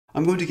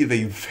I'm going to give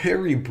a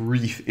very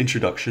brief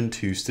introduction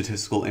to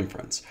statistical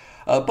inference,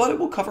 but it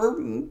will cover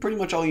pretty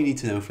much all you need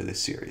to know for this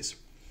series.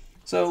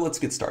 So let's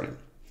get started.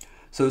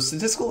 So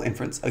statistical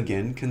inference,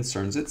 again,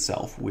 concerns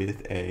itself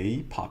with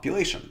a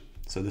population.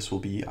 So this will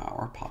be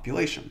our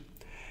population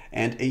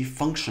and a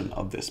function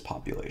of this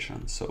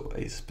population. So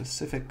a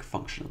specific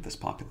function of this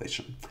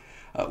population.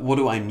 What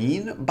do I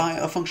mean by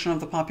a function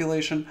of the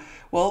population?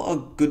 Well, a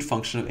good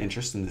function of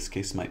interest in this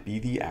case might be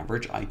the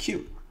average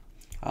IQ.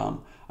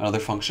 Another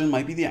function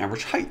might be the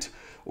average height,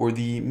 or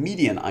the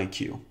median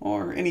IQ,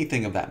 or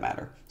anything of that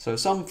matter. So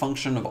some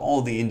function of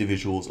all the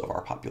individuals of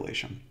our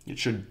population. It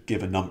should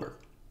give a number.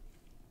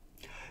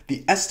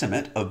 The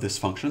estimate of this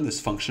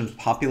function's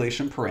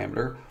population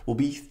parameter, will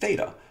be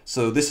theta.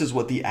 So this is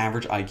what the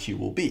average IQ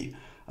will be.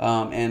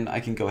 And I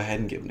can go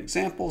ahead and give an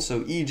example.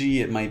 So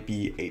e.g. it might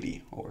be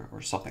 80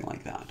 or something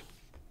like that.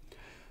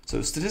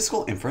 So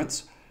statistical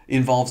inference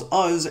involves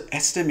us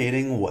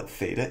estimating what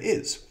theta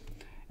is.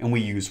 And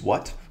we use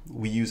what?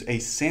 We use a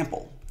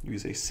sample. We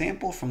use a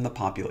sample from the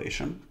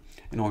population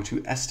in order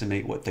to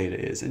estimate what theta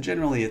is. And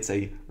generally it's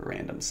a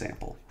random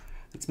sample.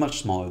 It's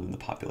much smaller than the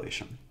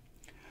population.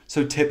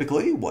 So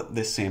typically what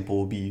this sample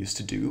will be used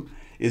to do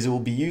is it will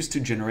be used to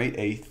generate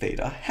a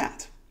theta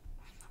hat.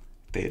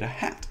 Theta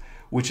hat,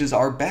 which is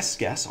our best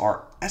guess,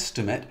 our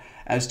estimate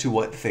as to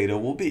what theta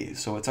will be.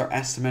 So it's our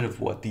estimate of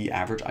what the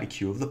average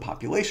IQ of the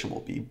population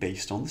will be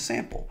based on the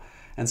sample.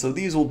 And so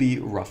these will be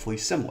roughly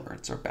similar.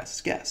 It's our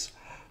best guess.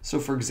 So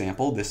for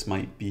example, this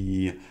might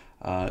be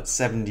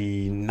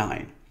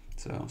 79.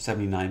 So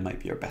 79 might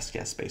be our best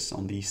guess based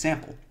on the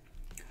sample.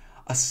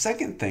 A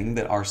second thing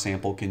that our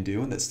sample can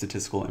do and that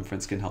statistical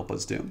inference can help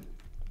us do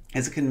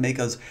is it can make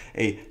us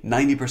a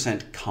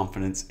 90%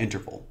 confidence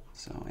interval.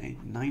 So a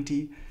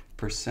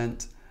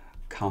 90%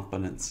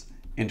 confidence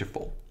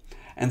interval.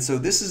 And so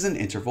this is an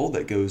interval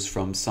that goes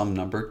from some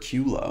number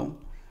q low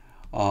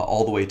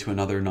all the way to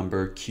another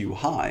number q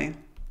high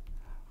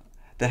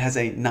that has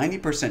a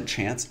 90%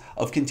 chance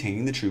of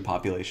containing the true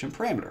population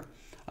parameter.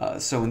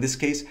 So in this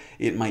case,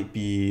 it might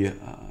be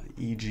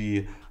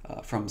e.g.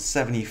 From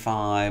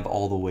 75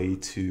 all the way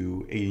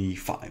to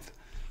 85.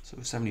 So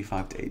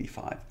 75 to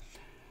 85.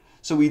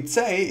 So we'd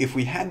say if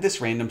we had this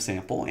random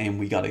sample and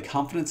we got a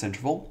confidence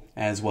interval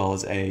as well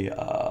as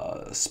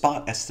a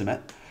spot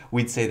estimate,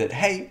 we'd say that,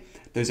 hey,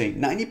 there's a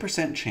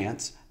 90%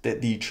 chance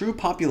that the true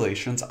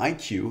population's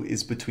IQ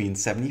is between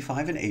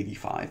 75 and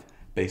 85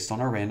 based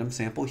on our random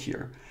sample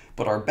here.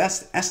 But our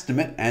best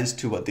estimate as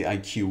to what the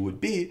IQ would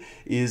be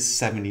is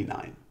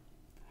 79.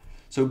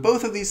 So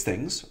both of these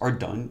things are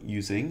done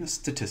using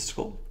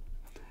statistical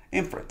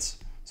inference.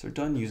 So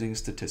done using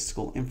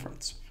statistical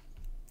inference.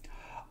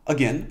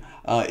 Again,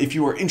 if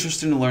you are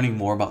interested in learning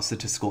more about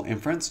statistical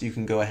inference, you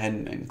can go ahead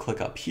and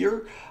click up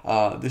here.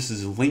 This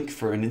is a link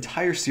for an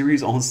entire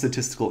series on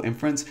statistical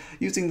inference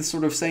using the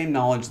sort of same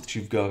knowledge that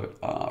you've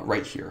got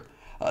right here.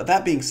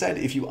 That being said,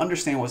 if you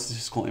understand what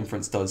statistical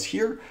inference does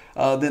here,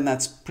 then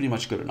that's pretty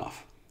much good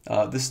enough.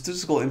 The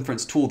statistical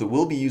inference tool that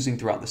we'll be using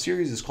throughout the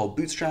series is called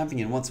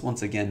bootstrapping, and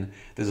once again,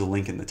 there's a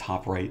link in the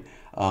top right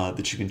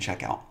that you can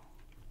check out.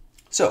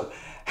 So,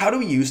 how do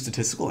we use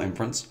statistical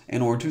inference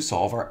in order to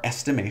solve our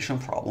estimation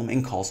problem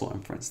in causal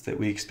inference that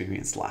we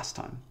experienced last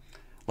time?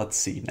 Let's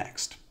see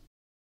next.